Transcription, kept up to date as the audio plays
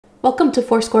Welcome to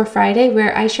Forscore Friday,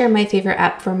 where I share my favorite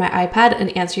app for my iPad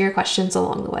and answer your questions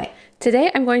along the way.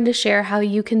 Today, I'm going to share how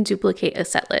you can duplicate a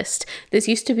set list. This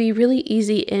used to be really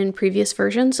easy in previous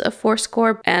versions of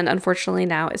Forscore, and unfortunately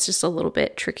now it's just a little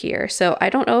bit trickier. So I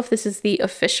don't know if this is the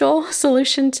official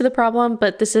solution to the problem,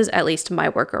 but this is at least my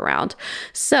workaround.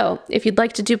 So if you'd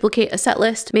like to duplicate a set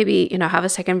list, maybe, have a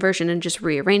second version and just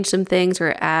rearrange some things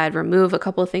or remove a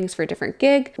couple of things for a different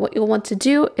gig, what you'll want to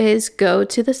do is go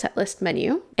to the set list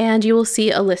menu and you will see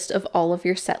a list of all of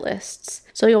your set lists.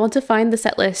 So you'll want to find the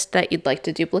set list that you'd like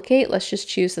to duplicate. Let's just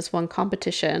choose this one,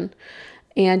 competition.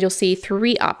 And you'll see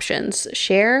three options: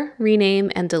 share,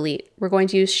 rename, and delete. We're going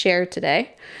to use share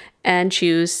today and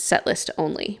choose set list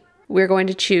only. We're going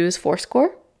to choose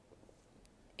Forscore,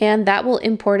 and that will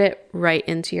import it right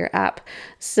into your app.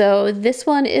 So this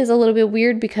one is a little bit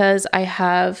weird because I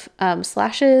have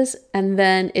slashes and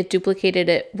then it duplicated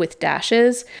it with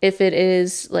dashes. If it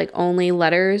is like only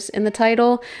letters in the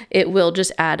title, it will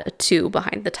just add a 2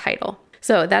 behind the title.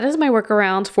 So that is my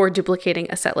workaround for duplicating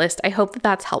a set list. I hope that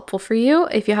that's helpful for you.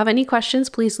 If you have any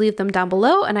questions, please leave them down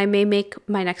below and I may make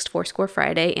my next Forscore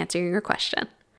Friday answering your question.